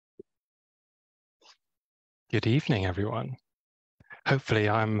Good evening, everyone. Hopefully,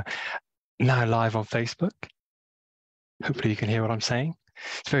 I'm now live on Facebook. Hopefully, you can hear what I'm saying.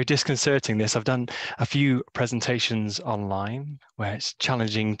 It's very disconcerting, this. I've done a few presentations online where it's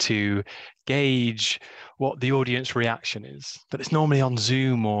challenging to gauge what the audience reaction is. But it's normally on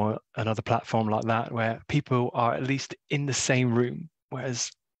Zoom or another platform like that where people are at least in the same room,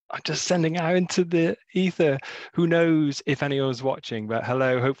 whereas I'm just sending out into the ether. Who knows if anyone's watching, but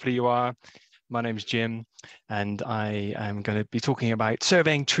hello, hopefully you are. My name's Jim, and I am going to be talking about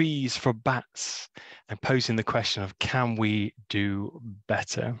surveying trees for bats and posing the question of can we do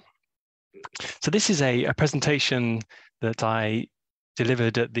better? So this is a presentation that I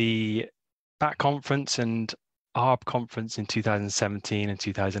delivered at the Bat Conference and ARB conference in 2017 and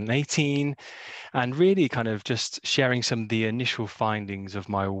 2018, and really kind of just sharing some of the initial findings of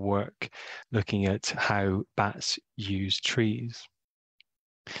my work looking at how bats use trees.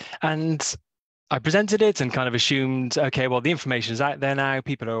 And I presented it and kind of assumed, okay, well, the information is out there now,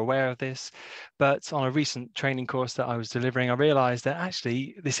 people are aware of this. But on a recent training course that I was delivering, I realized that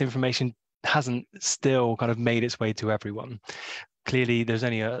actually this information hasn't still kind of made its way to everyone. Clearly, there's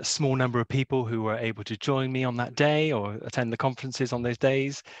only a small number of people who were able to join me on that day or attend the conferences on those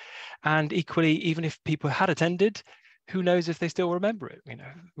days. And equally, even if people had attended, who knows if they still remember it?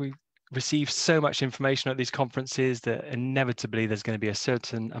 We receive so much information at these conferences that inevitably there's going to be a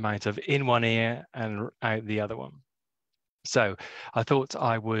certain amount of in one ear and out the other one. So I thought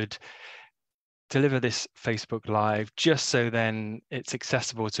I would deliver this Facebook Live just so then it's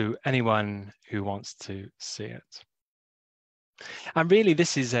accessible to anyone who wants to see it. And really,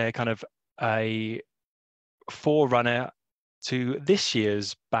 this is a kind of a forerunner to this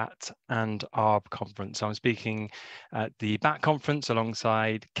year's BAT and ARB conference. So I'm speaking at the BAT conference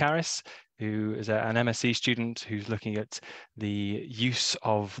alongside Karis, who is an MSc student who's looking at the use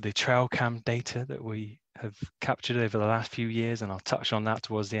of the trail cam data that we have captured over the last few years, and I'll touch on that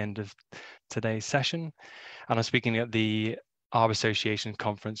towards the end of today's session. And I'm speaking at the ARB Association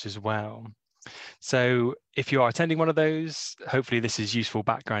conference as well. So if you are attending one of those, hopefully this is useful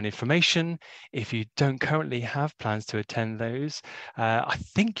background information. If you don't currently have plans to attend those, I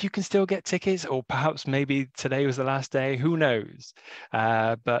think you can still get tickets, or perhaps maybe today was the last day, who knows?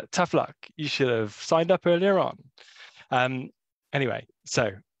 But tough luck, you should have signed up earlier on. Anyway,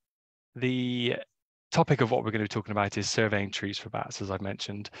 so the topic of what we're going to be talking about is surveying trees for bats, as I've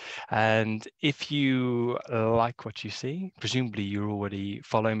mentioned. And if you like what you see, presumably you already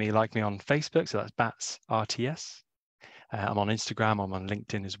follow me, like me on Facebook, so that's Bats RTS. I'm on Instagram, I'm on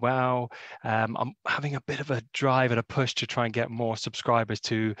LinkedIn as well. I'm having a bit of a drive and a push to try and get more subscribers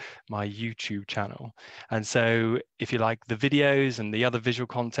to my YouTube channel. And so if you like the videos and the other visual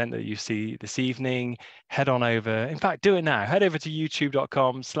content that you see this evening, head on over. In fact, do it now. Head over to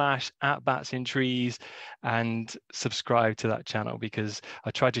youtube.com/@batsinTrees and subscribe to that channel, because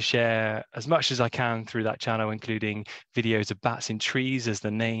I try to share as much as I can through that channel, including videos of bats in trees, as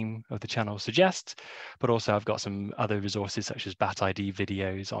the name of the channel suggests, but also I've got some other resources such as Bat ID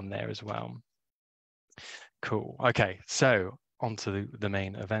videos on there as well. Cool. Okay, so on to the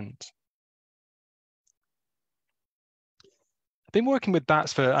main event. I've been working with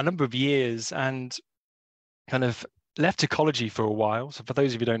bats for a number of years and kind of left ecology for a while. So for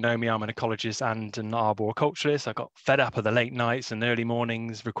those of you who don't know me, I'm an ecologist and an arboriculturalist. I got fed up of the late nights and early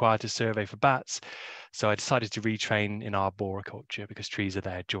mornings required to survey for bats. So I decided to retrain in arboriculture because trees are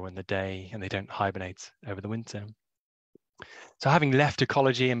there during the day and they don't hibernate over the winter. So having left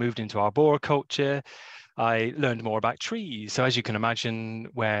ecology and moved into arboriculture, I learned more about trees. So as you can imagine,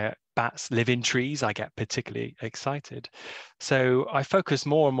 where bats live in trees, I get particularly excited. So I focus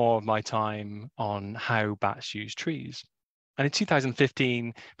more and more of my time on how bats use trees. And in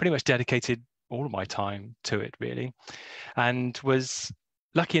 2015, pretty much dedicated all of my time to it, really, and was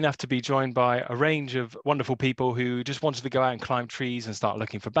lucky enough to be joined by a range of wonderful people who just wanted to go out and climb trees and start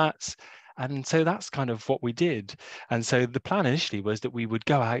looking for bats. And so that's kind of what we did. And so the plan initially was that we would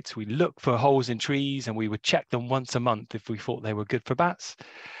go out, we'd look for holes in trees, and we would check them once a month if we thought they were good for bats.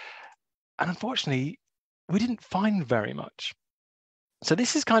 And unfortunately, we didn't find very much. So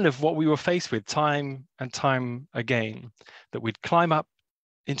this is kind of what we were faced with time and time again, that we'd climb up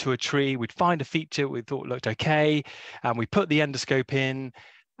into a tree, we'd find a feature we thought looked okay, and we put the endoscope in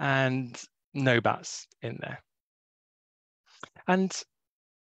and no bats in there. And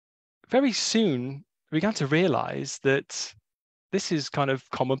very soon we began to realize that this is kind of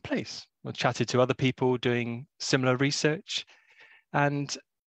commonplace. I chatted to other people doing similar research and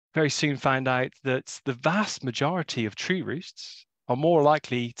very soon found out that the vast majority of tree roosts are more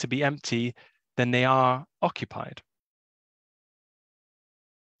likely to be empty than they are occupied.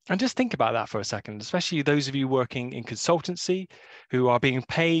 And just think about that for a second, especially those of you working in consultancy who are being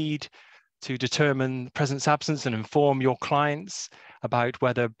paid to determine presence, absence, and inform your clients about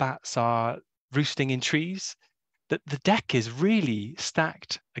whether bats are roosting in trees. That the deck is really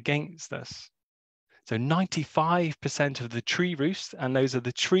stacked against us. So 95% of the tree roosts, and those are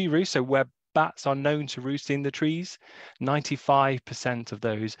the tree roosts, so where bats are known to roost in the trees, 95% of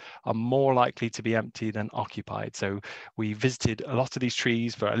those are more likely to be empty than occupied. So we visited a lot of these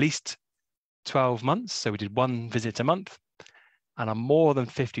trees for at least 12 months. So we did one visit a month, and on more than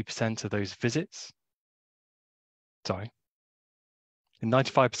 50% of those visits, in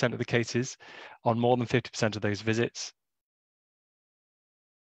 95% of the cases, on more than 50% of those visits,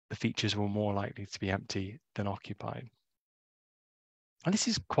 the features were more likely to be empty than occupied. And this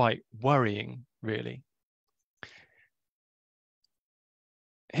is quite worrying, really.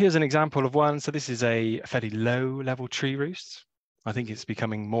 Here's an example of one. So this is a fairly low-level tree roost. I think it's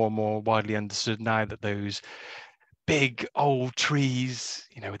becoming more and more widely understood now that those big old trees,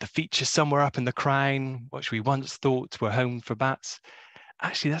 with the features somewhere up in the crown, which we once thought were home for bats,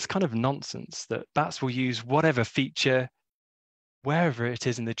 actually that's kind of nonsense, that bats will use whatever feature wherever it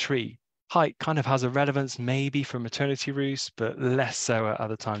is in the tree. Height kind of has a relevance maybe for maternity roosts, but less so at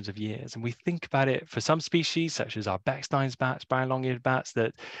other times of years. And we think about it for some species, such as our Bechstein's bats, brown long-eared bats,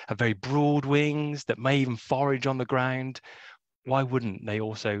 that have very broad wings, that may even forage on the ground. Why wouldn't they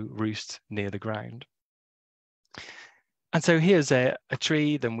also roost near the ground? And so here's a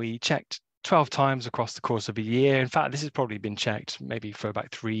tree. Then we checked 12 times across the course of a year. In fact, this has probably been checked maybe for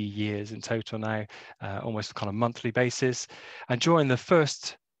about 3 years in total now, almost kind of monthly basis. And during the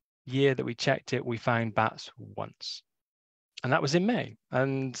first year that we checked it, we found bats once. And that was in May.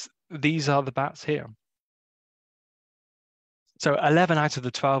 And these are the bats here. So 11 out of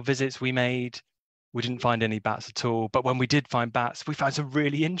the 12 visits we made, we didn't find any bats at all. But when we did find bats, we found some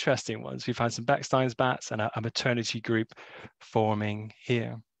really interesting ones. We found some Bechstein's bats and a maternity group forming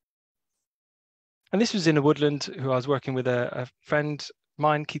here. And this was in a woodland who I was working with a friend of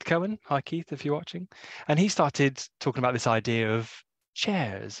mine, Keith Cohen. Hi, Keith, if you're watching. And he started talking about this idea of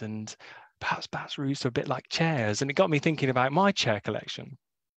chairs, and perhaps bats' roosts are a bit like chairs. And it got me thinking about my chair collection.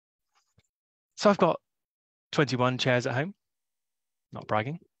 So I've got 21 chairs at home, not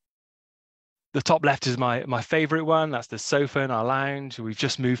bragging. The top left is my favorite one. That's the sofa in our lounge. We've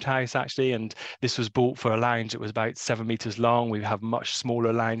just moved house actually, and this was bought for a lounge that was about 7 meters long. We have much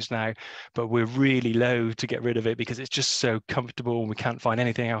smaller lounge now, but we're really loath to get rid of it because it's just so comfortable and we can't find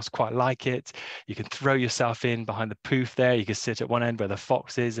anything else quite like it. You can throw yourself in behind the poof there. You can sit at one end where the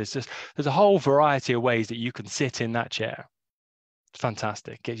fox is. There's a whole variety of ways that you can sit in that chair. It's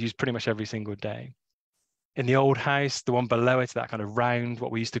fantastic. Gets used pretty much every single day. In the old house, the one below it, that kind of round, what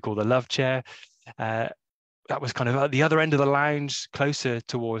we used to call the love chair, that was kind of at the other end of the lounge, closer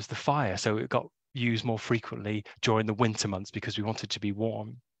towards the fire. So it got used more frequently during the winter months because we wanted to be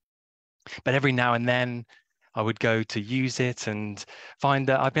warm. But every now and then I would go to use it and find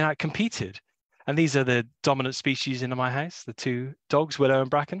that I've been outcompeted. And these are the dominant species in my house, the two dogs, Willow and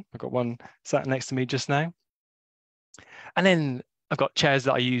Bracken. I've got one sat next to me just now. And then I've got chairs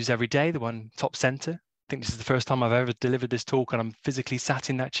that I use every day, the one top center. I think this is the first time I've ever delivered this talk and I'm physically sat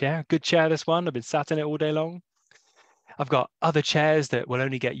in that chair. Good chair, this one. I've been sat in it all day long. I've got other chairs that will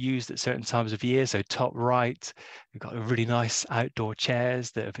only get used at certain times of year. So top right, we've got really nice outdoor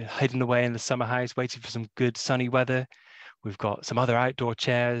chairs that have been hidden away in the summer house, waiting for some good sunny weather. We've got some other outdoor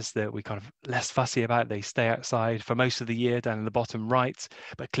chairs that we kind of less fussy about. They stay outside for most of the year down in the bottom right,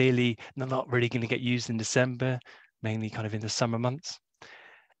 but clearly they're not really going to get used in December, mainly kind of in the summer months.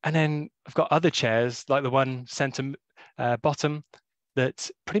 And then I've got other chairs like the one center bottom that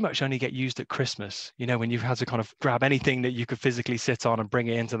pretty much only get used at Christmas, when you've had to kind of grab anything that you could physically sit on and bring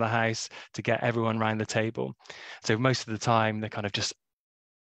it into the house to get everyone around the table. So most of the time they're kind of just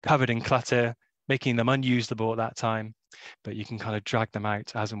covered in clutter, making them unusable at that time, but you can kind of drag them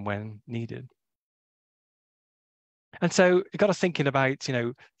out as and when needed. And so it got us thinking about,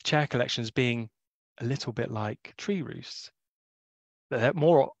 chair collections being a little bit like tree roosts. They're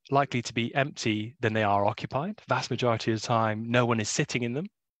more likely to be empty than they are occupied. Vast majority of the time, no one is sitting in them,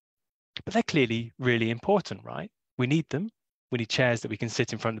 but they're clearly really important, right? We need them. We need chairs that we can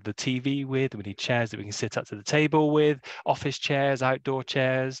sit in front of the TV with. We need chairs that we can sit up to the table with, office chairs, outdoor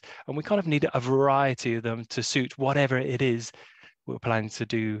chairs, and we kind of need a variety of them to suit whatever it is we're planning to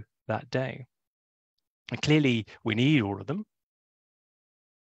do that day. And clearly, we need all of them.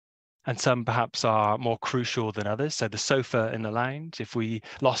 And some perhaps are more crucial than others. So the sofa in the lounge, if we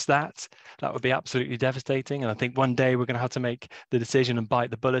lost that, that would be absolutely devastating. And I think one day we're going to have to make the decision and bite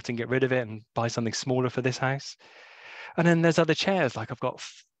the bullet and get rid of it and buy something smaller for this house. And then there's other chairs, like I've got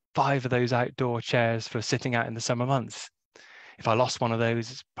 5 of those outdoor chairs for sitting out in the summer months. If I lost one of those,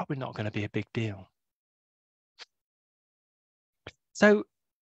 it's probably not going to be a big deal. So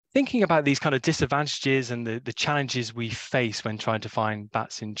thinking about these kind of disadvantages and the challenges we face when trying to find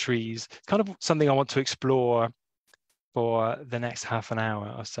bats in trees, kind of something I want to explore for the next half an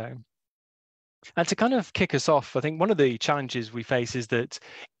hour or so. And to kind of kick us off, I think one of the challenges we face is that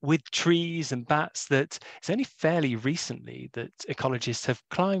with trees and bats, that it's only fairly recently that ecologists have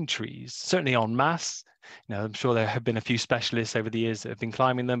climbed trees, certainly en masse. I'm sure there have been a few specialists over the years that have been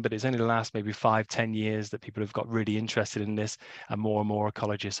climbing them, but it's only the last maybe 5-10 years that people have got really interested in this, and more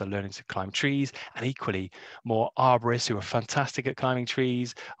ecologists are learning to climb trees. And equally, more arborists who are fantastic at climbing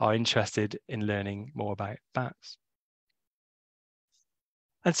trees are interested in learning more about bats.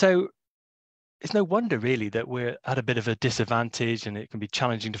 And so it's no wonder really that we're at a bit of a disadvantage, and it can be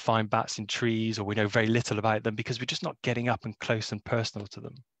challenging to find bats in trees, or we know very little about them because we're just not getting up and close and personal to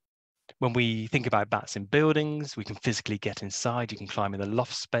them. When we think about bats in buildings, we can physically get inside. You can climb in the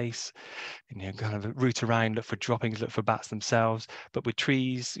loft space, and kind of root around, look for droppings, look for bats themselves. But with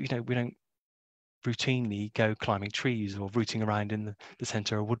trees, we don't routinely go climbing trees or rooting around in the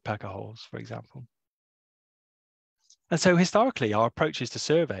center of woodpecker holes, for example. And so historically, our approaches to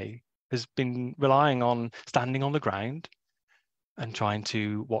survey has been relying on standing on the ground and trying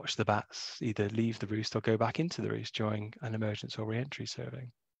to watch the bats either leave the roost or go back into the roost during an emergence or re-entry survey.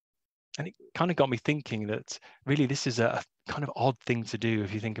 And it kind of got me thinking that really this is a kind of odd thing to do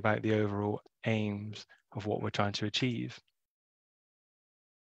if you think about the overall aims of what we're trying to achieve.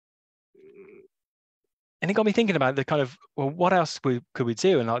 And it got me thinking about the kind of, well, what else could we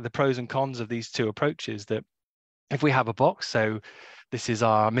do, and like the pros and cons of these two approaches. That if we have a box, so this is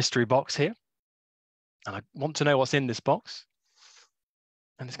our mystery box here, and I want to know what's in this box.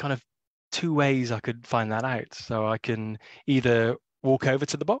 And there's kind of two ways I could find that out. So I can either walk over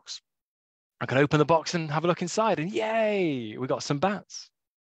to the box, I can open the box and have a look inside, and yay, we got some bats.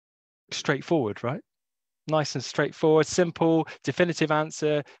 Straightforward, right? Nice and straightforward, simple, definitive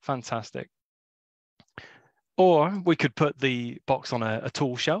answer, fantastic. Or we could put the box on a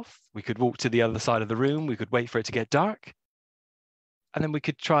tool shelf. We could walk to the other side of the room. We could wait for it to get dark. And then we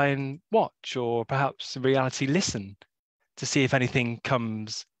could try and watch, or perhaps in reality listen, to see if anything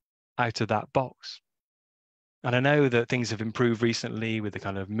comes out of that box. And I know that things have improved recently with the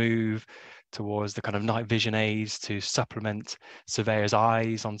kind of move towards the kind of night vision aids to supplement surveyors'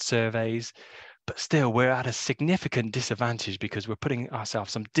 eyes on surveys. But still, we're at a significant disadvantage because we're putting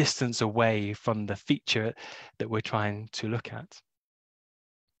ourselves some distance away from the feature that we're trying to look at.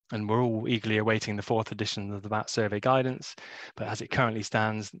 And we're all eagerly awaiting the 4th edition of the Bat Survey Guidance. But as it currently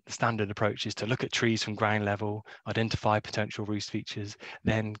stands, the standard approach is to look at trees from ground level, identify potential roost features,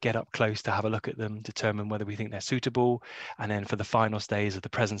 then get up close to have a look at them, determine whether we think they're suitable, and then for the final stage of the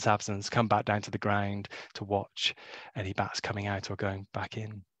presence absence, come back down to the ground to watch any bats coming out or going back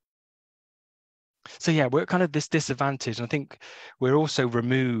in. So yeah, we're kind of this disadvantage. And I think we're also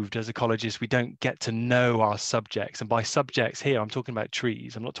removed as ecologists. We don't get to know our subjects. And by subjects here, I'm talking about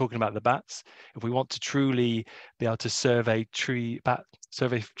trees. I'm not talking about the bats. If we want to truly be able to survey trees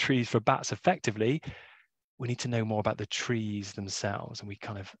for bats effectively, we need to know more about the trees themselves. And we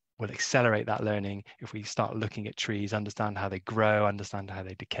kind of will accelerate that learning if we start looking at trees, understand how they grow, understand how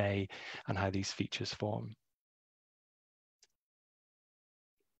they decay, and how these features form.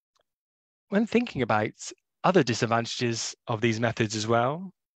 When thinking about other disadvantages of these methods as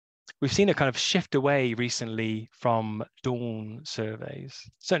well, we've seen a kind of shift away recently from dawn surveys,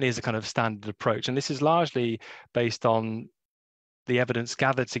 certainly as a kind of standard approach. And this is largely based on the evidence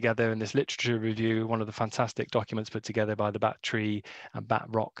gathered together in this literature review, one of the fantastic documents put together by the Bat Tree and Bat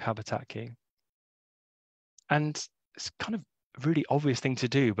Rock Habitat King. And it's kind of a really obvious thing to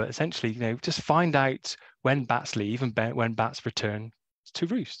do, but essentially, just find out when bats leave and when bats return to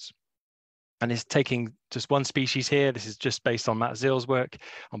roosts. And it's taking just one species here. This is just based on Matt Zill's work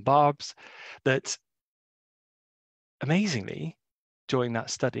on barbs, that amazingly, during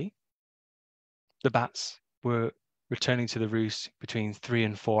that study, the bats were returning to the roost between 3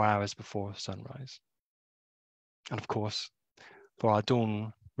 and 4 hours before sunrise. And of course, for our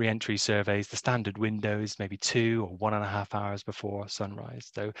dawn re-entry surveys, the standard window is maybe 2 or 1.5 hours before sunrise.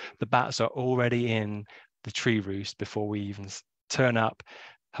 So the bats are already in the tree roost before we even turn up,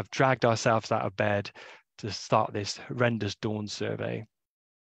 have dragged ourselves out of bed to start this horrendous dawn survey.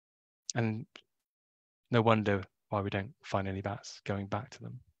 And no wonder why we don't find any bats going back to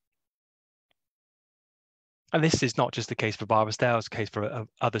them. And this is not just the case for barbastale, it's the case for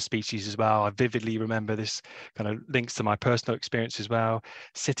other species as well. I vividly remember this kind of links to my personal experience as well.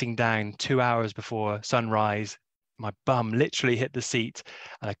 Sitting down 2 hours before sunrise, my bum literally hit the seat,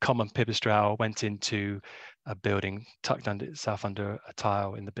 and a common pipistrelle went into a building, tucked under itself under a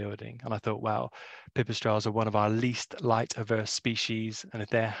tile in the building. And I thought, wow, pipistrelles are one of our least light-averse species, and if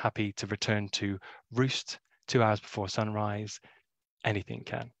they're happy to return to roost 2 hours before sunrise, anything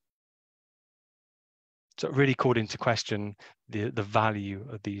can. So it really called into question the value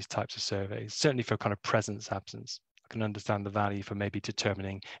of these types of surveys, certainly for kind of presence absence. I can understand the value for maybe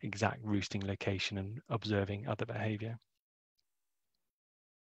determining exact roosting location and observing other behavior.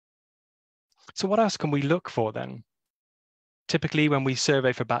 So what else can we look for then? Typically, when we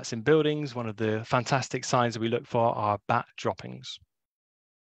survey for bats in buildings, one of the fantastic signs that we look for are bat droppings,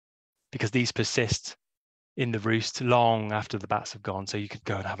 because these persist in the roost long after the bats have gone. So you could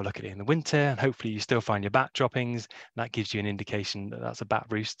go and have a look at it in the winter, and hopefully you still find your bat droppings. That gives you an indication that that's a bat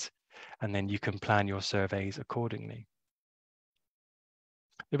roost, and then you can plan your surveys accordingly.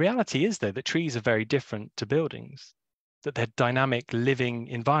 The reality is, though, that trees are very different to buildings, that they're dynamic living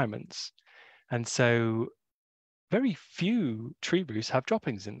environments. And so very few tree roosts have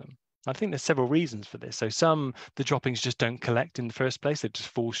droppings in them. I think there's several reasons for this. So the droppings just don't collect in the first place, they just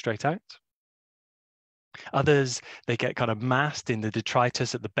fall straight out. Others, they get kind of massed in the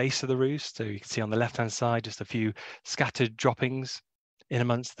detritus at the base of the roost. So you can see on the left-hand side, just a few scattered droppings in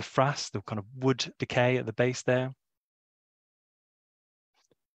amongst the frass, the kind of wood decay at the base there.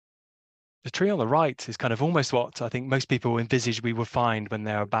 The tree on the right is kind of almost what I think most people envisage we would find when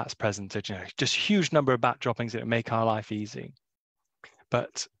there are bats present. You know, just huge number of bat droppings that make our life easy.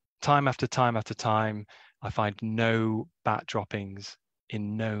 But time after time after time, I find no bat droppings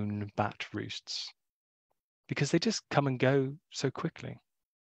in known bat roosts, because they just come and go so quickly.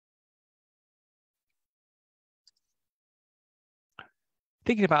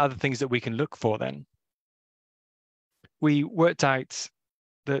 Thinking about other things that we can look for then, we worked out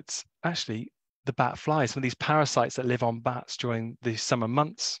that actually the bat flies, some of these parasites that live on bats during the summer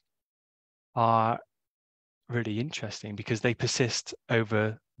months, are really interesting because they persist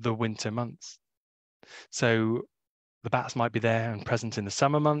over the winter months. So the bats might be there and present in the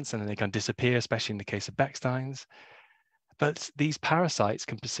summer months, and then they can disappear, especially in the case of Bechsteins. But these parasites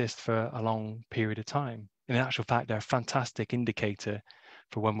can persist for a long period of time. In actual fact, they're a fantastic indicator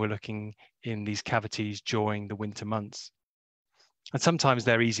for when we're looking in these cavities during the winter months. And sometimes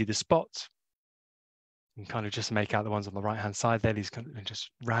they're easy to spot. You can kind of just make out the ones on the right-hand side there, these kind of just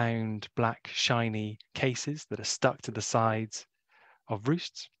round, black, shiny cases that are stuck to the sides of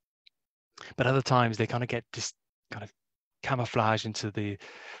roosts. But other times they kind of get just kind of camouflage into the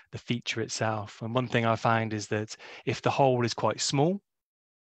feature itself. And one thing I find is that if the hole is quite small,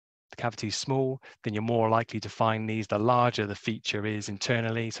 the cavity is small, then you're more likely to find these the larger the feature is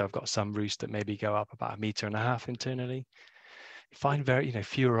internally. So I've got some roosts that maybe go up about 1.5 meters internally. You find very,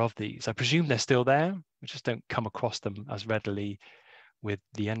 fewer of these. I presume they're still there. We just don't come across them as readily with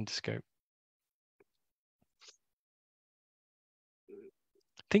the endoscope.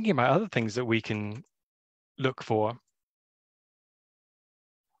 Thinking about other things that we can look for,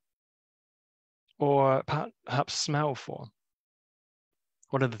 or perhaps smell for.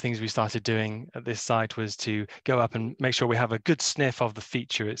 One of the things we started doing at this site was to go up and make sure we have a good sniff of the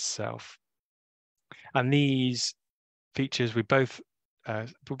feature itself. And these features we both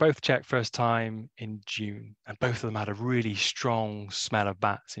checked first time in June, and both of them had a really strong smell of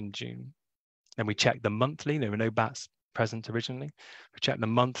bats in June. Then we checked them monthly. There were no bats present originally. We checked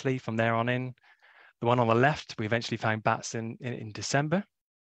them monthly from there on in. The one on the left, we eventually found bats in December.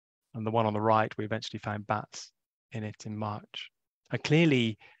 And the one on the right, we eventually found bats in it in March. And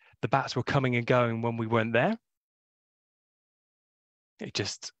clearly, the bats were coming and going when we weren't there. It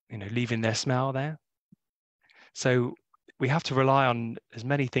just, leaving their smell there. So we have to rely on as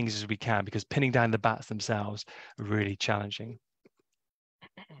many things as we can, because pinning down the bats themselves are really challenging.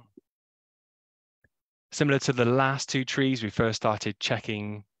 Similar to the last two trees, we first started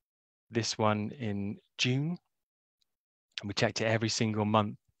checking this one in June, and we checked it every single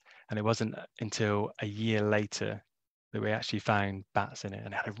month. And it wasn't until a year later that we actually found bats in it,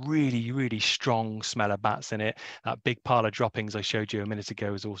 and it had a really, really strong smell of bats in it. That big pile of droppings I showed you a minute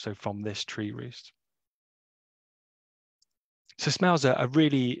ago is also from this tree roost. So smells are a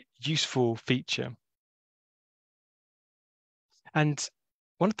really useful feature. And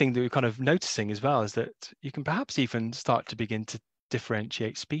one thing that we're kind of noticing as well is that you can perhaps even start to begin to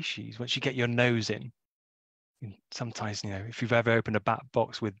differentiate species once you get your nose in. And sometimes, if you've ever opened a bat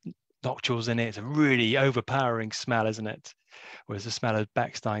box with noctules in it, it's a really overpowering smell, isn't it? Whereas the smell of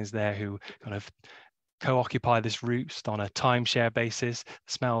Bechsteins there, who kind of co-occupy this roost on a timeshare basis,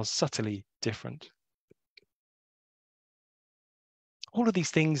 smells subtly different. All of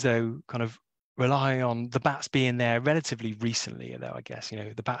these things, though, kind of rely on the bats being there relatively recently, though, I guess,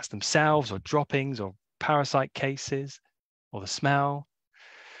 the bats themselves or droppings or parasite cases or the smell.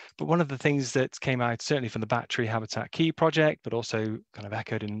 But one of the things that came out certainly from the Bat Tree Habitat Key project, but also kind of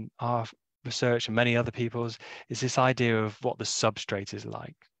echoed in our research and many other people's, is this idea of what the substrate is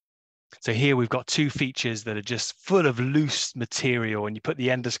like. So here we've got two features that are just full of loose material, and you put the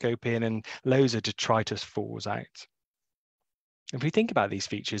endoscope in and loads of detritus falls out. If we think about these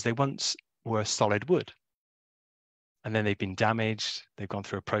features, they once were solid wood, and then they've been damaged. They've gone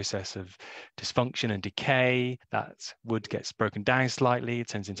through a process of dysfunction and decay. That wood gets broken down slightly, it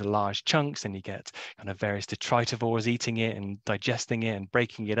turns into large chunks, and you get kind of various detritivores eating it and digesting it and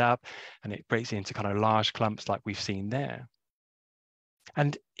breaking it up, and it breaks it into kind of large clumps like we've seen there.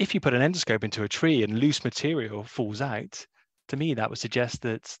 And if you put an endoscope into a tree and loose material falls out, to me that would suggest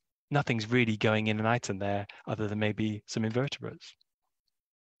that nothing's really going in and out in there other than maybe some invertebrates.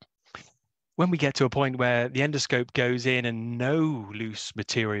 When we get to a point where the endoscope goes in and no loose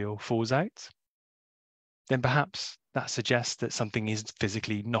material falls out, then perhaps that suggests that something is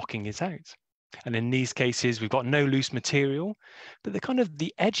physically knocking it out. And in these cases, we've got no loose material, but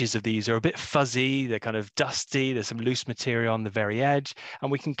the edges of these are a bit fuzzy, they're kind of dusty, there's some loose material on the very edge, and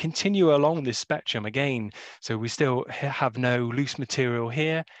we can continue along this spectrum again. So we still have no loose material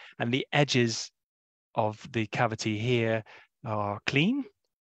here, and the edges of the cavity here are clean.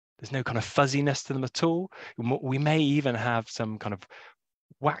 There's no kind of fuzziness to them at all. We may even have some kind of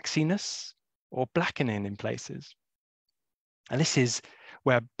waxiness or blackening in places. And this is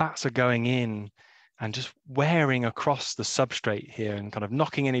where bats are going in and just wearing across the substrate here and kind of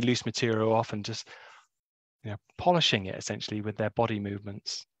knocking any loose material off and just polishing it essentially with their body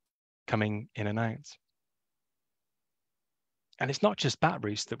movements coming in and out. And it's not just bat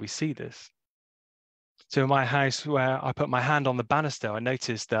roost that we see this. So in my house, where I put my hand on the banister, I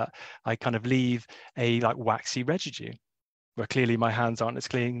noticed that I kind of leave a waxy residue where clearly my hands aren't as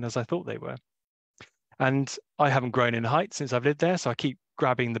clean as I thought they were. And I haven't grown in height since I've lived there, so I keep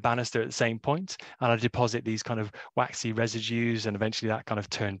grabbing the banister at the same point, and I deposit these kind of waxy residues, and eventually that kind of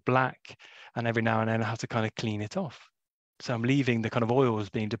turned black, and every now and then I have to kind of clean it off. So I'm leaving the kind of oils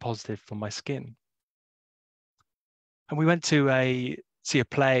being deposited from my skin. And we went to see a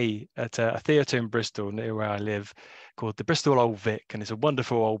play at a theatre in Bristol, near where I live, called the Bristol Old Vic, and it's a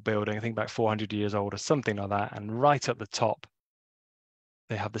wonderful old building, I think about 400 years old or something like that, and right at the top,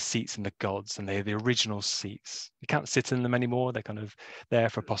 they have the seats in the gods, and they're the original seats. You can't sit in them anymore. They're kind of there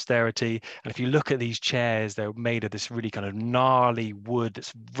for posterity. And if you look at these chairs, they're made of this really kind of gnarly wood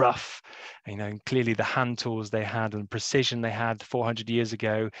that's rough. And clearly the hand tools they had and precision they had 400 years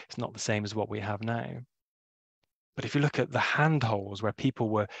ago, it's not the same as what we have now. But if you look at the handholds where people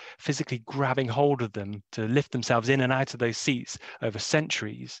were physically grabbing hold of them to lift themselves in and out of those seats over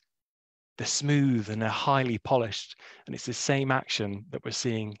centuries, they're smooth and they're highly polished, and it's the same action that we're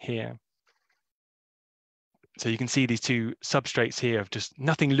seeing here. So you can see these two substrates here of just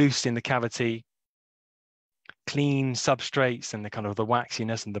nothing loose in the cavity, clean substrates, and the kind of the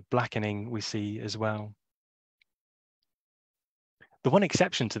waxiness and the blackening we see as well. The one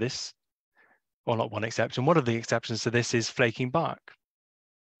exception to this, or not one exception, one of the exceptions to this is flaking bark.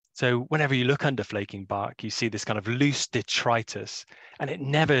 So whenever you look under flaking bark, you see this kind of loose detritus, and it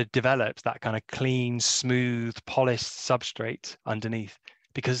never develops that kind of clean, smooth, polished substrate underneath,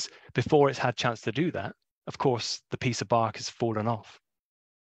 because before it's had a chance to do that, of course, the piece of bark has fallen off.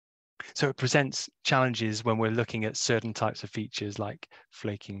 So it presents challenges when we're looking at certain types of features like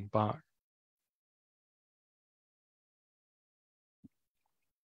flaking bark.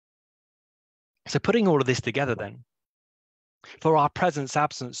 So putting all of this together then, for our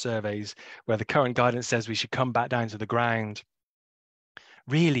presence-absence surveys, where the current guidance says we should come back down to the ground,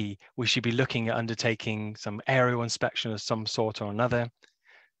 really, we should be looking at undertaking some aerial inspection of some sort or another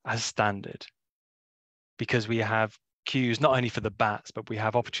as standard, because we have cues not only for the bats, but we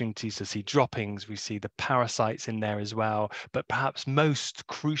have opportunities to see droppings, we see the parasites in there as well, but perhaps most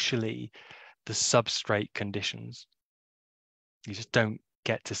crucially, the substrate conditions. You just don't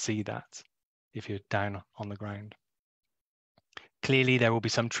get to see that if you're down on the ground. Clearly, there will be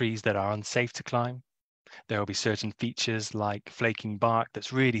some trees that are unsafe to climb. There will be certain features like flaking bark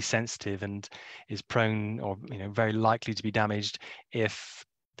that's really sensitive and is prone or very likely to be damaged if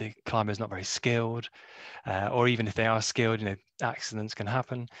the climber is not very skilled, or even if they are skilled, accidents can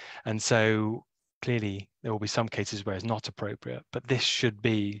happen. And so clearly there will be some cases where it's not appropriate, but this should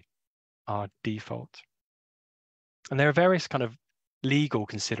be our default. And there are various kind of legal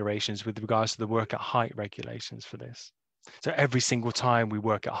considerations with regards to the work at height regulations for this. So every single time we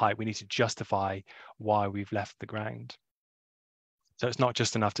work at height, we need to justify why we've left the ground. So it's not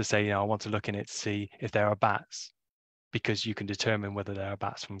just enough to say, I want to look in it to see if there are bats, because you can determine whether there are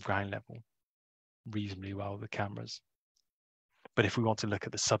bats from ground level reasonably well with the cameras. But if we want to look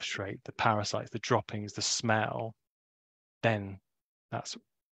at the substrate, the parasites, the droppings, the smell, then that's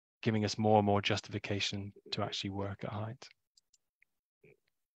giving us more and more justification to actually work at height.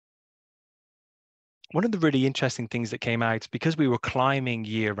 One of the really interesting things that came out, because we were climbing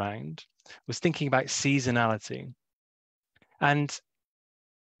year round, was thinking about seasonality. And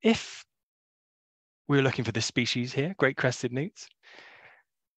if we were looking for this species here, great crested newts,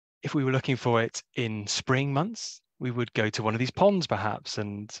 if we were looking for it in spring months, we would go to one of these ponds perhaps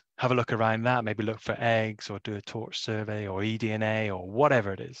and have a look around that, maybe look for eggs or do a torch survey or eDNA or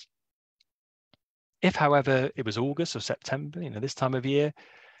whatever it is. If, however, it was August or September, this time of year,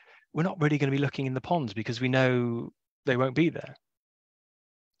 we're not really going to be looking in the ponds because we know they won't be there.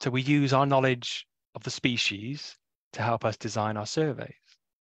 So we use our knowledge of the species to help us design our surveys.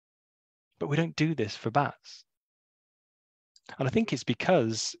 But we don't do this for bats. And I think it's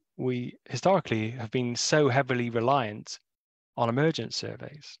because we historically have been so heavily reliant on emergent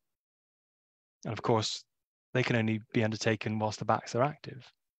surveys. And of course, they can only be undertaken whilst the bats are active.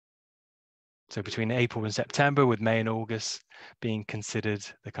 So between April and September, with May and August being considered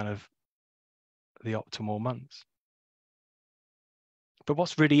the optimal months. But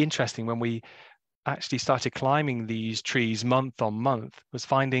what's really interesting when we actually started climbing these trees month on month was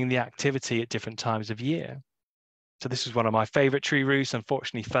finding the activity at different times of year. So this was one of my favorite tree roosts,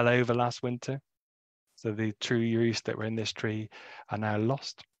 unfortunately fell over last winter. So the tree roosts that were in this tree are now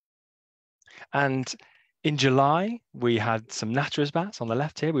lost. And in July, we had some Natteras bats on the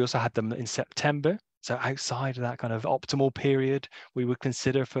left here. We also had them in September. So outside of that kind of optimal period we would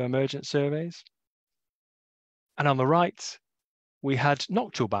consider for emergent surveys. And on the right, we had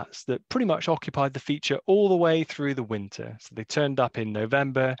nocturnal bats that pretty much occupied the feature all the way through the winter. So they turned up in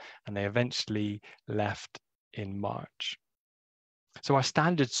November and they eventually left in March. So our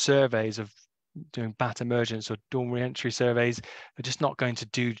standard surveys of doing bat emergence or dawn re-entry surveys are just not going to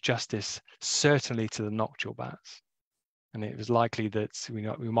do justice, certainly to the nocturnal bats. And it was likely that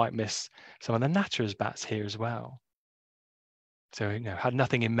we might miss some of the Natteras bats here as well. So, had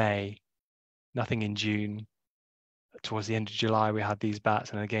nothing in May, nothing in June. Towards the end of July, we had these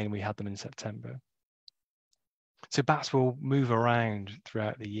bats, and again, we had them in September. So bats will move around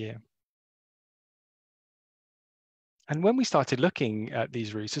throughout the year. And when we started looking at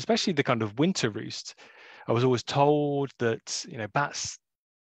these roosts, especially the kind of winter roosts, I was always told that bats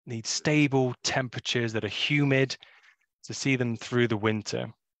need stable temperatures that are humid to see them through the winter.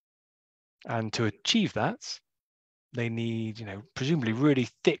 And to achieve that, they need, presumably really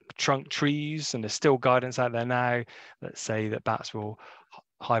thick trunk trees, and there's still guidance out there now that say that bats will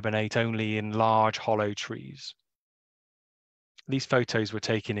hibernate only in large hollow trees. These photos were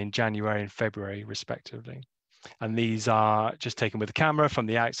taken in January and February, respectively. And these are just taken with a camera from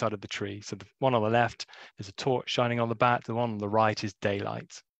the outside of the tree. So the one on the left is a torch shining on the bat. The one on the right is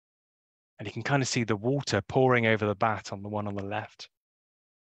daylight. And you can kind of see the water pouring over the bat on the one on the left.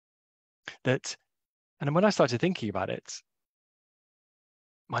 And when I started thinking about it,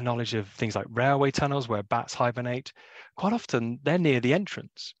 my knowledge of things like railway tunnels where bats hibernate, quite often they're near the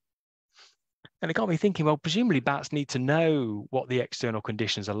entrance. And it got me thinking, well, presumably bats need to know what the external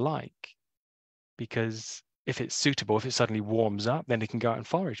conditions are like, because if it's suitable, if it suddenly warms up, then they can go out and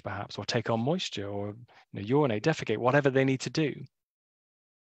forage perhaps, or take on moisture, or urinate, defecate, whatever they need to do.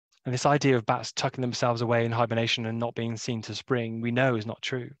 And this idea of bats tucking themselves away in hibernation and not being seen to spring, we know is not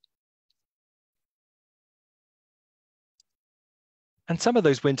true. And some of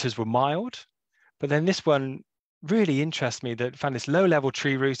those winters were mild, but then this one really interests me, that found this low-level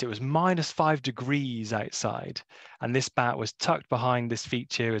tree roost. It was -5 degrees outside, and this bat was tucked behind this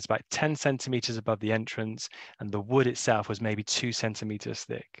feature. It was about 10 centimeters above the entrance, and the wood itself was maybe 2 centimeters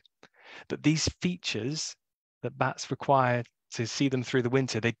thick. But these features that bats require to see them through the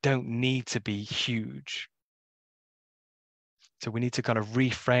winter, they don't need to be huge. So we need to kind of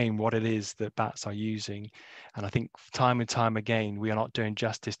reframe what it is that bats are using. And I think time and time again, we are not doing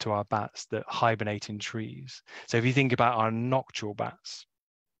justice to our bats that hibernate in trees. So if you think about our nocturnal bats,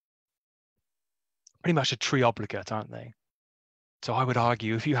 pretty much a tree obligate, aren't they? So I would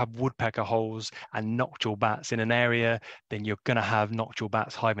argue if you have woodpecker holes and nocturnal bats in an area, then you're going to have nocturnal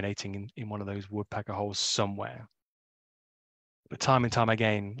bats hibernating in one of those woodpecker holes somewhere. But time and time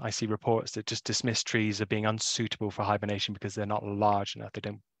again, I see reports that just dismiss trees as being unsuitable for hibernation because they're not large enough. They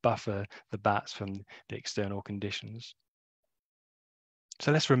don't buffer the bats from the external conditions.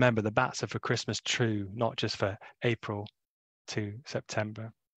 So let's remember the bats are for Christmas true, not just for April to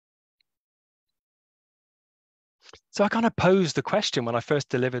September. So I kind of posed the question when I first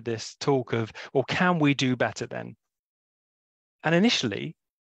delivered this talk of, well, can we do better then? And initially,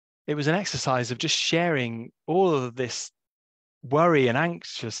 it was an exercise of just sharing all of this worry and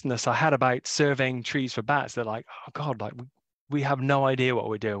anxiousness I had about surveying trees for bats. They're like, oh God, like we have no idea what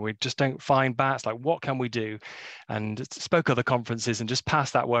we're doing. We just don't find bats. Like, what can we do? And spoke at the conferences and just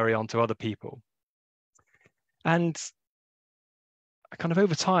passed that worry on to other people. And I kind of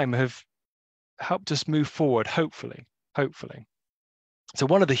over time have helped us move forward, hopefully. So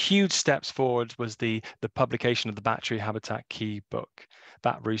one of the huge steps forward was the publication of the Battery Habitat Key book,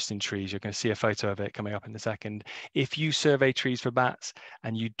 Bat Roosting Trees. You're going to see a photo of it coming up in a second. If you survey trees for bats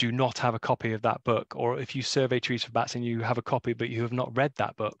and you do not have a copy of that book, or if you survey trees for bats and you have a copy but you have not read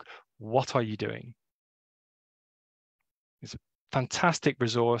that book, what are you doing? It's a fantastic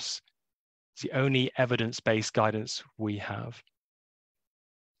resource. It's the only evidence-based guidance we have.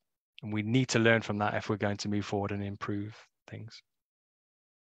 And we need to learn from that if we're going to move forward and improve things.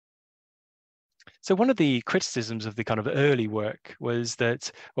 So one of the criticisms of the kind of early work was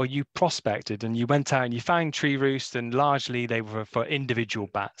that, well, you prospected and you went out and you found tree roosts, and largely they were for individual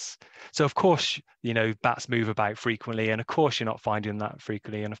bats. So of course, you know, bats move about frequently, and of course you're not finding that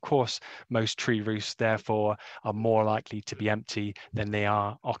frequently. And of course, most tree roosts therefore are more likely to be empty than they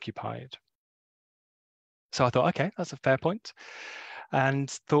are occupied. So I thought, okay, that's a fair point. And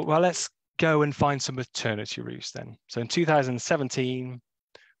thought, well, let's go and find some maternity roosts then. So in 2017,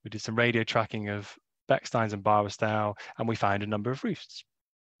 we did some radio tracking of Becksteins and Barberstyle, and we found a number of roosts.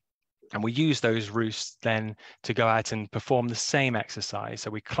 And we used those roosts then to go out and perform the same exercise. So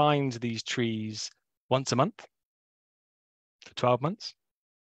we climbed these trees once a month for 12 months,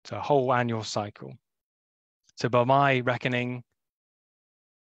 so a whole annual cycle. So by my reckoning,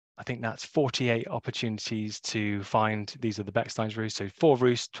 I think that's 48 opportunities to find, these are the Becksteins roosts, so 4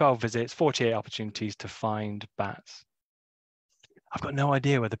 roosts, 12 visits, 48 opportunities to find bats. I've got no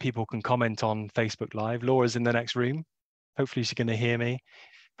idea whether people can comment on Facebook Live. Laura's in the next room. Hopefully she's going to hear me.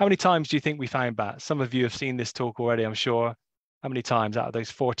 How many times do you think we found bats? Some of you have seen this talk already, I'm sure. How many times out of those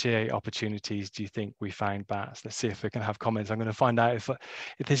 48 opportunities do you think we found bats? Let's see if we can have comments. I'm going to find out if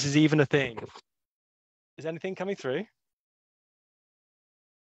this is even a thing. Is anything coming through?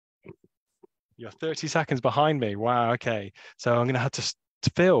 You're 30 seconds behind me. Wow, okay. So I'm going to have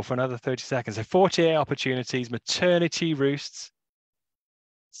to fill for another 30 seconds. So 48 opportunities, maternity roosts.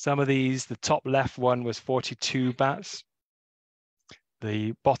 Some of these, the top left one was 42 bats.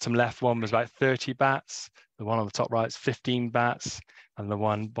 The bottom left one was about 30 bats. The one on the top right is 15 bats. And the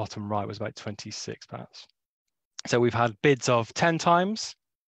one bottom right was about 26 bats. So we've had bids of 10 times,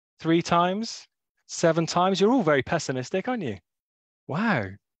 3 times, 7 times. You're all very pessimistic, aren't you? Wow.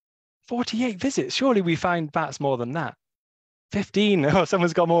 48 visits. Surely we found bats more than that. 15. Oh,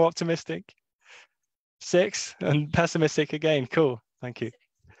 someone's got more optimistic. 6 and pessimistic again. Cool. Thank you.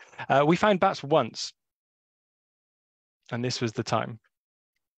 We found bats once. And this was the time.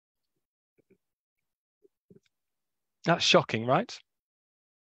 That's shocking, right?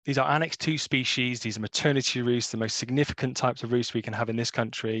 These are Annex 2 species. These are maternity roosts, the most significant types of roosts we can have in this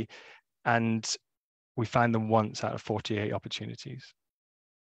country. And we found them once out of 48 opportunities.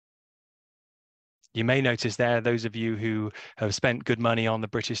 You may notice there, those of you who have spent good money on the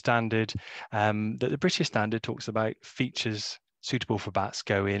British Standard, that the British Standard talks about features suitable for bats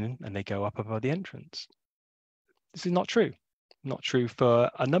go in and they go up above the entrance. This is not true. Not true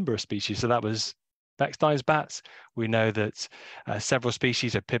for a number of species. So that was Beckstein's bats. We know that several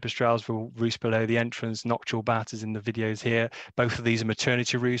species of pipistrelles will roost below the entrance. Nocturnal bat is in the videos here. Both of these are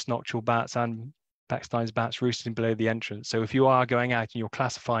maternity roosts, nocturnal bats and Beckstein's bats roosting below the entrance. So if you are going out and you're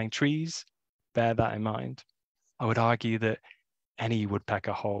classifying trees, bear that in mind. I would argue that any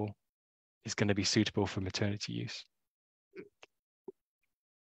woodpecker hole is going to be suitable for maternity use.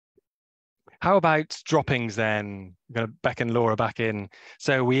 How about droppings then? I'm going to beckon Laura back in.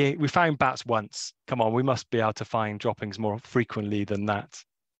 So we found bats once. Come on, we must be able to find droppings more frequently than that.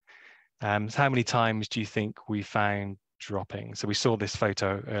 So how many times do you think we found droppings? So we saw this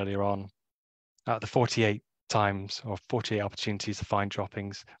photo earlier on. Out of the 48 times or 48 opportunities to find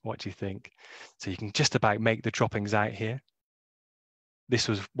droppings, what do you think? So you can just about make the droppings out here. This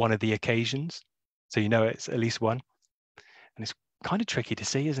was one of the occasions. So you know it's at least one. And it's kind of tricky to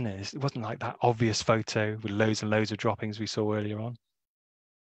see, isn't it? It wasn't like that obvious photo with loads and loads of droppings we saw earlier on.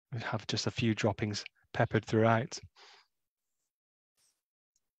 We have just a few droppings peppered throughout.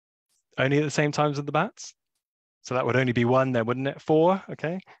 Only at the same times as the bats? So that would only be one then, wouldn't it? 4,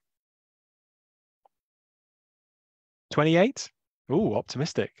 okay. 28? Ooh,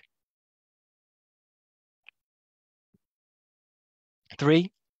 optimistic. 3?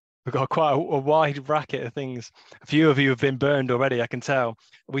 We've got quite a wide bracket of things. A few of you have been burned already, I can tell.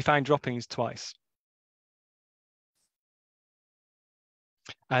 We found droppings twice.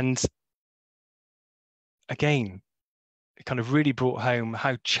 And again, it kind of really brought home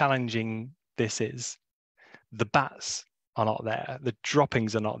how challenging this is. The bats are not there. The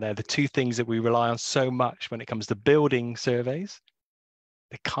droppings are not there. The two things that we rely on so much when it comes to building surveys,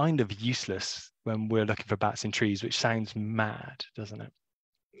 they're kind of useless when we're looking for bats in trees, which sounds mad, doesn't it?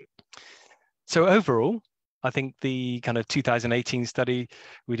 So overall, I think the kind of 2018 study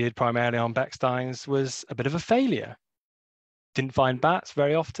we did primarily on Bechsteins was a bit of a failure. Didn't find bats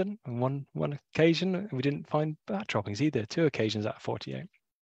very often. On one occasion, we didn't find bat droppings either, 2 occasions out of 48.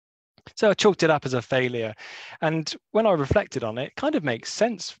 So I chalked it up as a failure. And when I reflected on it, it kind of makes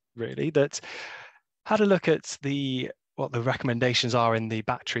sense, really, that had a look at what the recommendations are in the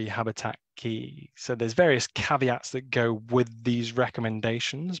battery habitat key. So there's various caveats that go with these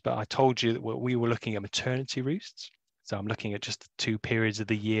recommendations, but I told you that we were looking at maternity roosts. So I'm looking at just the 2 periods of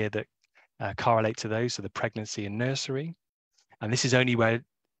the year that correlate to those, so the pregnancy and nursery. And this is only where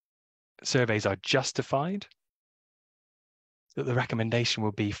surveys are justified. That the recommendation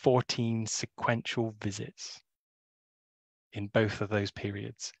will be 14 sequential visits in both of those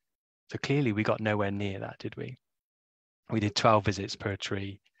periods. So clearly we got nowhere near that, did we? We did 12 visits per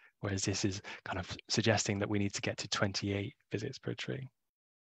tree, whereas this is kind of suggesting that we need to get to 28 visits per tree.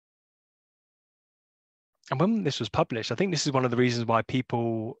 And when this was published, I think this is one of the reasons why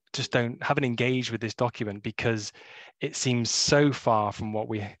people just haven't engaged with this document, because it seems so far from what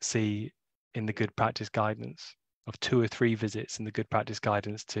we see in the good practice guidance of 2 or 3 visits in the good practice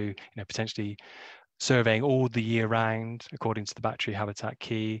guidance to potentially surveying all the year round according to the battery habitat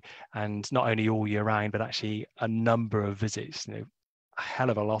key, and not only all year round, but actually a number of visits, a hell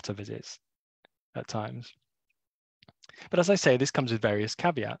of a lot of visits at times. But as I say, this comes with various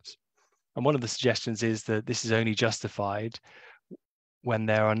caveats. And one of the suggestions is that this is only justified when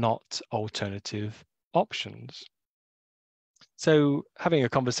there are not alternative options. So having a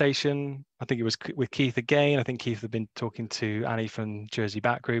conversation, I think it was with Keith again. I think Keith had been talking to Annie from Jersey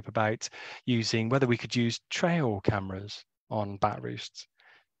Bat Group about using whether we could use trail cameras on bat roosts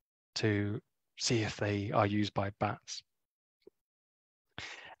to see if they are used by bats.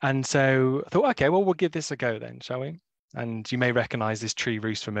 And so I thought, okay, well, we'll give this a go then, shall we? And you may recognize this tree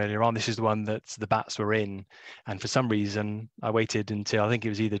roost from earlier on. This is the one that the bats were in. And for some reason, I waited until I think it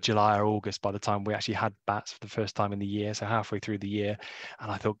was either July or August by the time we actually had bats for the first time in the year, so halfway through the year.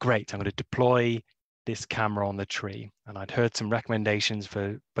 And I thought, great, I'm going to deploy this camera on the tree. And I'd heard some recommendations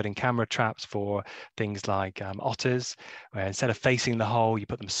for putting camera traps for things like otters, where instead of facing the hole, you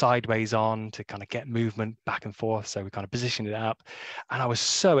put them sideways on to kind of get movement back and forth. So we kind of positioned it up. And I was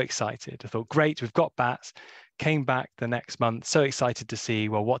so excited. I thought, great, we've got bats. Came back the next month, so excited to see,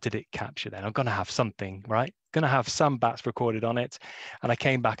 well, what did it capture then? I'm going to have something, right? Going to have some bats recorded on it. And I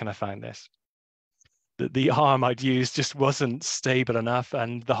came back and I found this. The arm I'd used just wasn't stable enough,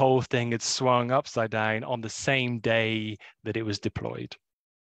 and the whole thing had swung upside down on the same day that it was deployed.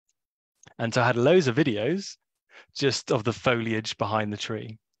 And so I had loads of videos just of the foliage behind the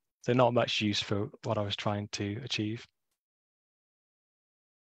tree. So not much use for what I was trying to achieve.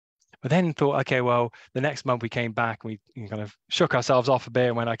 But then thought, okay, well, the next month we came back and we kind of shook ourselves off a bit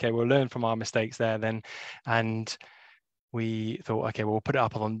and went, okay, we'll learn from our mistakes there then. And we thought, okay, well, we'll put it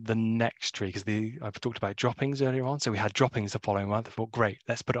up on the next tree, because I've talked about droppings earlier on. So we had droppings the following month. I thought, great,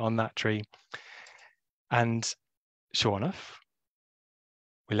 let's put it on that tree. And sure enough,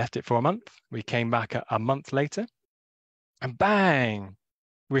 we left it for a month. We came back a month later and bang,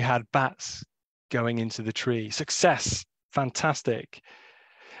 we had bats going into the tree. Success, fantastic.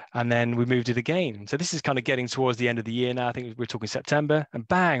 And then we moved it again. So this is kind of getting towards the end of the year now. I think we're talking September, and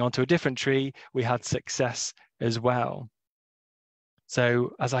bang, onto a different tree, we had success as well.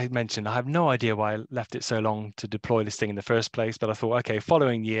 So as I mentioned, I have no idea why I left it so long to deploy this thing in the first place, but I thought, okay,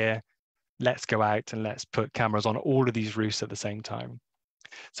 following year, let's go out and let's put cameras on all of these roosts at the same time.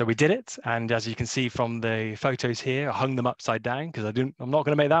 So we did it. And as you can see from the photos here, I hung them upside down because I'm not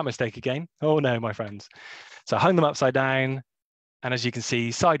going to make that mistake again. Oh no, my friends. So I hung them upside down. And as you can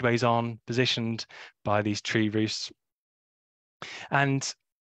see, sideways on, positioned by these tree roosts. And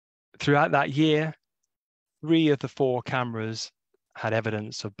throughout that year, 3 of the 4 cameras had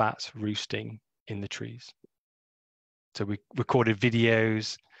evidence of bats roosting in the trees. So we recorded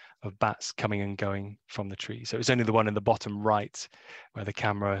videos of bats coming and going from the tree. So it was only the one in the bottom right where the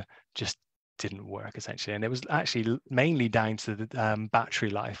camera just didn't work, essentially. And it was actually mainly down to the battery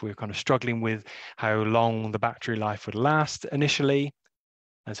life. We were kind of struggling with how long the battery life would last initially.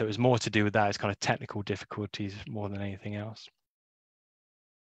 And so it was more to do with that. It's kind of technical difficulties more than anything else.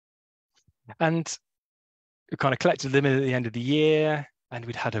 And we kind of collected them at the end of the year, and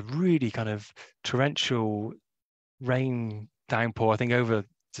we'd had a really kind of torrential rain downpour, I think over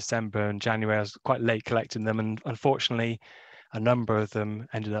December and January. I was quite late collecting them, and unfortunately a number of them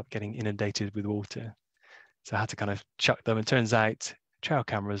ended up getting inundated with water. So I had to kind of chuck them. It turns out trail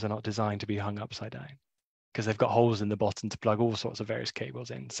cameras are not designed to be hung upside down because they've got holes in the bottom to plug all sorts of various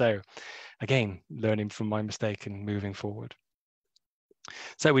cables in. So again, learning from my mistake and moving forward.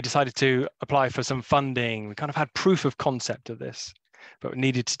 So we decided to apply for some funding. We kind of had proof of concept of this, but we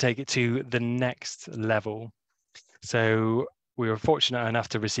needed to take it to the next level. So we were fortunate enough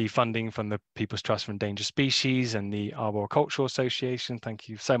to receive funding from the People's Trust for Endangered Species and the Arboricultural Association. Thank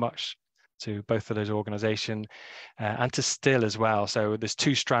you so much to both of those organisations, and to STILL as well. So there's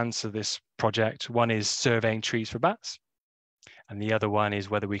two strands of this project. One is surveying trees for bats, and the other one is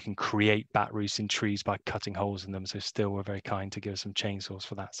whether we can create bat roosts in trees by cutting holes in them. So STILL were very kind to give us some chainsaws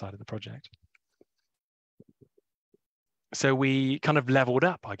for that side of the project. So we kind of leveled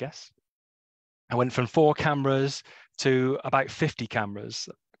up, I guess. I went from 4 cameras to about 50 cameras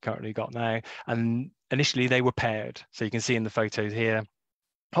currently got now. And initially they were paired. So you can see in the photos here,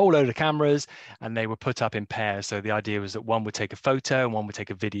 a whole load of cameras, and they were put up in pairs. So the idea was that one would take a photo and one would take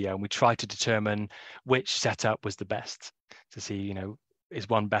a video, and we tried to determine which setup was the best to see, you know, is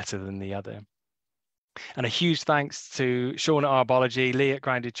one better than the other. And a huge thanks to Sean at Arbology, Lee at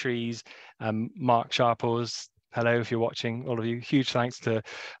Grounded Trees, Mark Sharples. Hello, if you're watching, all of you. Huge thanks to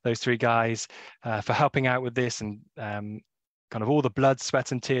those 3 guys for helping out with this, and kind of all the blood,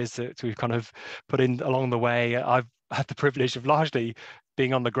 sweat and tears that we've kind of put in along the way. I've had the privilege of largely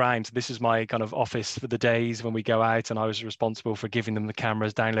being on the ground. So this is my kind of office for the days when we go out, and I was responsible for giving them the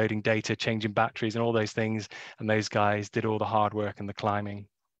cameras, downloading data, changing batteries and all those things. And those guys did all the hard work and the climbing.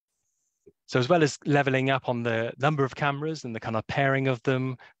 So as well as leveling up on the number of cameras and the kind of pairing of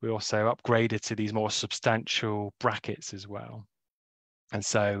them, we also upgraded to these more substantial brackets as well. And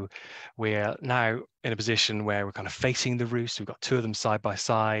so we're now in a position where we're kind of facing the roost. We've got 2 of them side by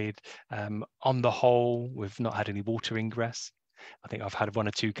side. On the whole, we've not had any water ingress. I think I've had 1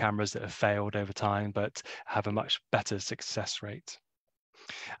 or 2 cameras that have failed over time, but have a much better success rate.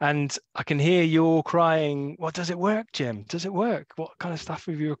 And I can hear you all crying, well, does it work, Jim? Does it work? What kind of stuff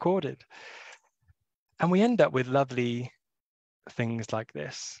have you recorded? And we end up with lovely things like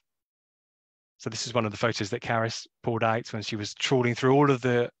this. So this is one of the photos that Karis pulled out when she was trawling through all of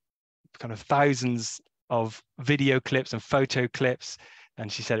the kind of thousands of video clips and photo clips.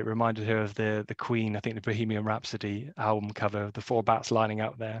 And she said it reminded her of the Queen, I think the Bohemian Rhapsody album cover, the 4 bats lining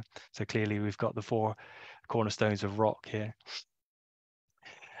up there. So clearly we've got the 4 cornerstones of rock here.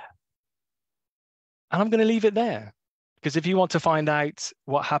 And I'm going to leave it there, because if you want to find out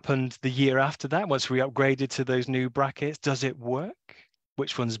what happened the year after that, once we upgraded to those new brackets, does it work?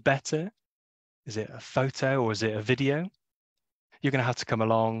 Which one's better? Is it a photo or is it a video? You're going to have to come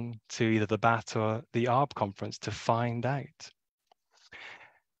along to either the BAT or the ARB conference to find out.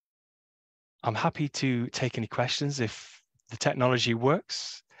 I'm happy to take any questions if the technology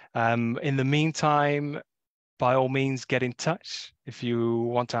works. In the meantime, by all means, get in touch if you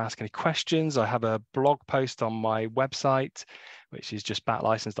want to ask any questions. I have a blog post on my website, which is just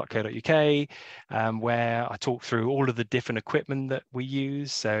batlicense.co.uk, where I talk through all of the different equipment that we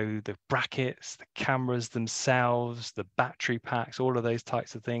use. So the brackets, the cameras themselves, the battery packs, all of those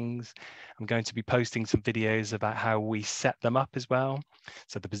types of things. I'm going to be posting some videos about how we set them up as well.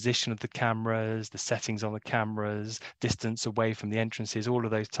 So the position of the cameras, the settings on the cameras, distance away from the entrances, all of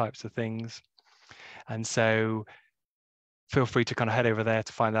those types of things. And so feel free to kind of head over there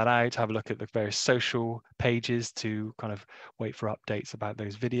to find that out, have a look at the various social pages to kind of wait for updates about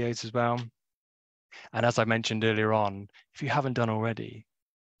those videos as well. And as I mentioned earlier on, if you haven't done already,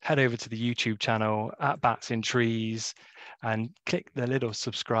 head over to the YouTube channel at Bats in Trees and click the little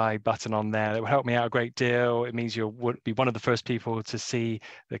subscribe button on there. It will help me out a great deal. It means you'll be one of the first people to see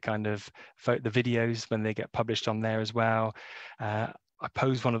the kind of the videos when they get published on there as well. I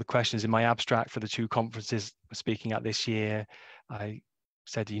posed one of the questions in my abstract for the 2 conferences we're speaking at this year. I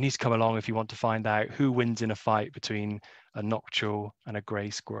said, you need to come along if you want to find out who wins in a fight between a nocturnal and a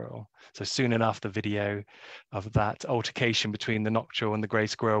grey squirrel. So soon enough, the video of that altercation between the nocturnal and the grey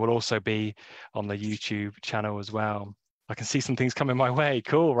squirrel will also be on the YouTube channel as well. I can see some things coming my way.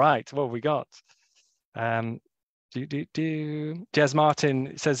 Cool, right, what have we got? Jez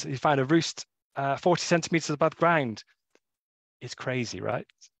Martin says he found a roost 40 centimeters above ground. It's crazy, right?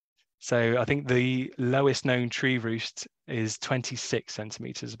 So I think the lowest known tree roost is 26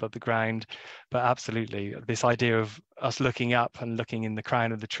 centimeters above the ground. But absolutely, this idea of us looking up and looking in the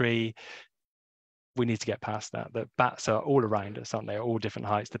crown of the tree, we need to get past that. That bats are all around us, aren't they? All different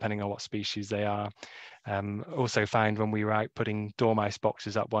heights, depending on what species they are. Also found when we were out putting dormouse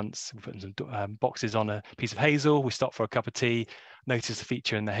boxes up once, we put some boxes on a piece of hazel. We stopped for a cup of tea, noticed a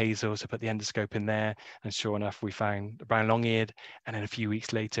feature in the hazel, so put the endoscope in there, and sure enough, we found a brown long-eared. And then a few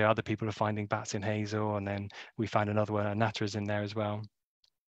weeks later, other people are finding bats in hazel, and then we found another one, a natterers, in there as well.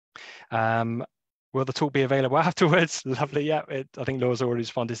 Will the talk be available afterwards? Lovely. Yeah, I think Laura's already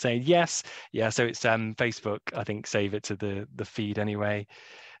responded saying yes. Yeah, so it's Facebook. I think save it to the feed anyway.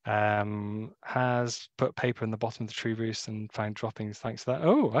 Has put paper in the bottom of the tree roost and found droppings. Thanks for that.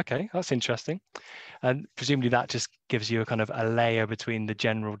 Oh, okay, that's interesting. And presumably that just gives you a kind of a layer between the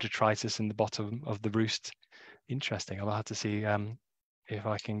general detritus in the bottom of the roost. Interesting. I'll have to see if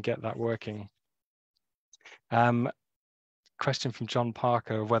I can get that working. Question from John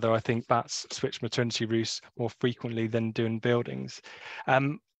Parker of whether I think bats switch maternity roosts more frequently than do in buildings.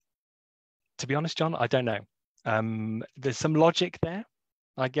 To be honest, John, I don't know. There's some logic there,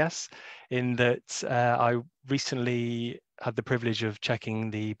 I guess, in that I recently had the privilege of checking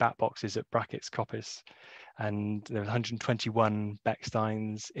the bat boxes at Brackett's Coppice, and there were 121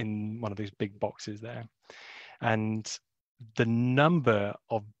 Becksteins in one of those big boxes there. And the number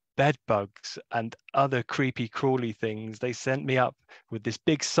of bed bugs and other creepy crawly things, they sent me up with this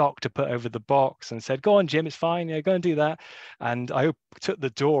big sock to put over the box and said, go on, Jim, it's fine, yeah, go and do that. And I took the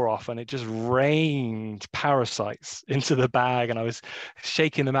door off and it just rained parasites into the bag, and I was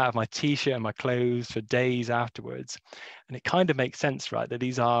shaking them out of my t-shirt and my clothes for days afterwards. And it kind of makes sense, right, that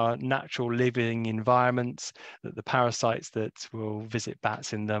these are natural living environments, that the parasites that will visit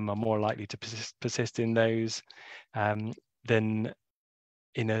bats in them are more likely to persist in those than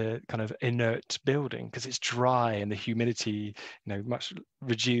in a kind of inert building, because it's dry and the humidity, much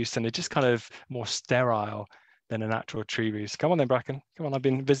reduced, and it's just kind of more sterile than a natural tree roost. Come on then, Bracken. Come on, I've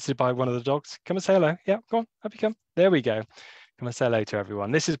been visited by one of the dogs. Come and say hello. Yeah, go on, up you come. There we go. Come and say hello to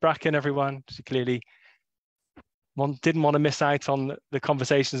everyone. This is Bracken, everyone. She clearly didn't want to miss out on the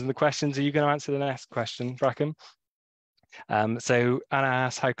conversations and the questions. Are you going to answer the next question, Bracken? So Anna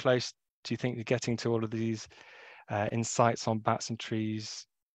asks, how close do you think you're getting to all of these insights on bats and trees?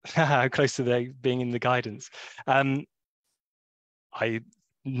 How close are they being in the guidance? Not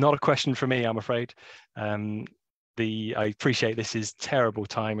a question for me, I'm afraid. I appreciate this is terrible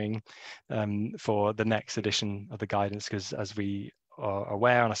timing for the next edition of the guidance, because as we are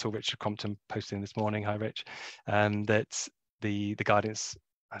aware, and I saw Richard Compton posting this morning, hi Rich, that the guidance,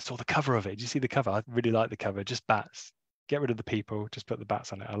 I saw the cover of it. Did you see the cover? I really like the cover. Just bats. Get rid of the people, just put the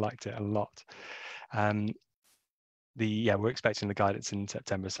bats on it. I liked it a lot. We're expecting the guidance in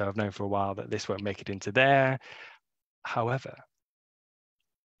September, so I've known for a while that this won't make it into there. However,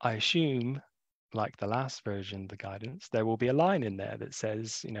 I assume, like the last version of the guidance, there will be a line in there that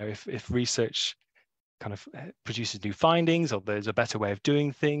says, if research kind of produces new findings, or there's a better way of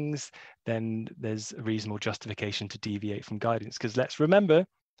doing things, then there's a reasonable justification to deviate from guidance. Because let's remember,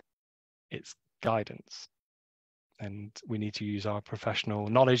 it's guidance, and we need to use our professional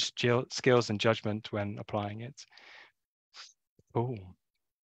knowledge, skills, and judgment when applying it. Oh,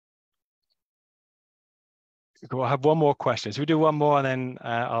 cool. I have one more question. So we do one more, and then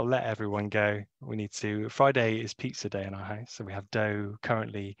I'll let everyone go. Friday is pizza day in our house, so we have dough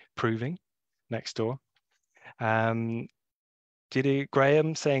currently proving next door. Graham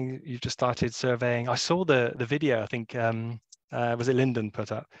saying you've just started surveying. I saw the video, I think, was it Lyndon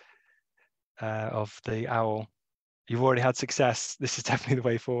put up of the owl? You've already had success. This is definitely the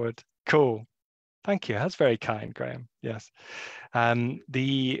way forward. Cool. Thank you. That's very kind, Graham. Yes. I've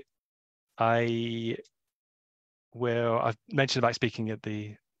mentioned about speaking at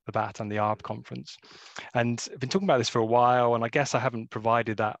the BAT and the ARB conference, and I've been talking about this for a while, and I guess I haven't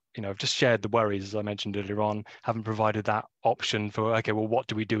provided that, I've just shared the worries, as I mentioned earlier on, haven't provided that option for, okay, well, what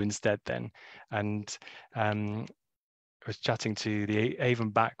do we do instead then? And I was chatting to the Avon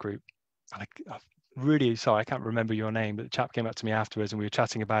Bat group, and I'm really sorry, I can't remember your name, but the chap came up to me afterwards and we were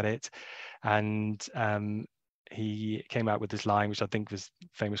chatting about it, and he came out with this line, which I think was a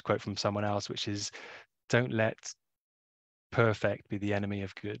famous quote from someone else, which is, don't let perfect be the enemy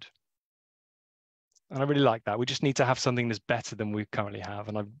of good. And I really like that. We just need to have something that's better than we currently have.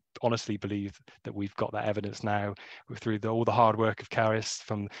 And I honestly believe that we've got that evidence now through all the hard work of Karis,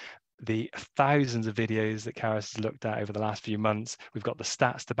 from the thousands of videos that Karis has looked at over the last few months. We've got the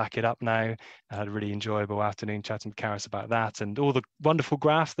stats to back it up now. I had a really enjoyable afternoon chatting with Karis about that, and all the wonderful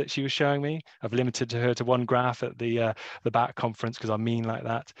graphs that she was showing me. I've limited her to one graph at the BAT conference because I'm mean like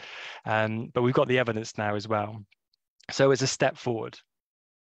that. But we've got the evidence now as well. So it's a step forward.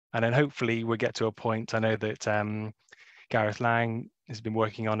 And then hopefully we'll get to a point, I know that Gareth Lang, has been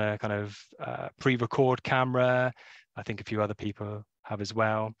working on a kind of pre-record camera. I think a few other people have as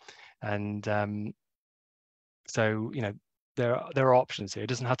well. And so, there are options here. It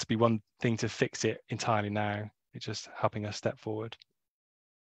doesn't have to be one thing to fix it entirely now. It's just helping us step forward.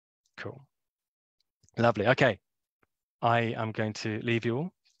 Cool. Lovely. Okay. I am going to leave you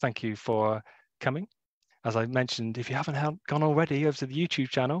all. Thank you for coming. As I mentioned, if you haven't gone already over to the YouTube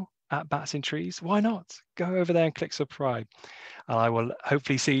channel at Bats in Trees, why not? Go over there and click subscribe. And I will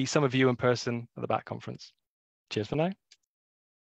hopefully see some of you in person at the Bat Conference. Cheers for now.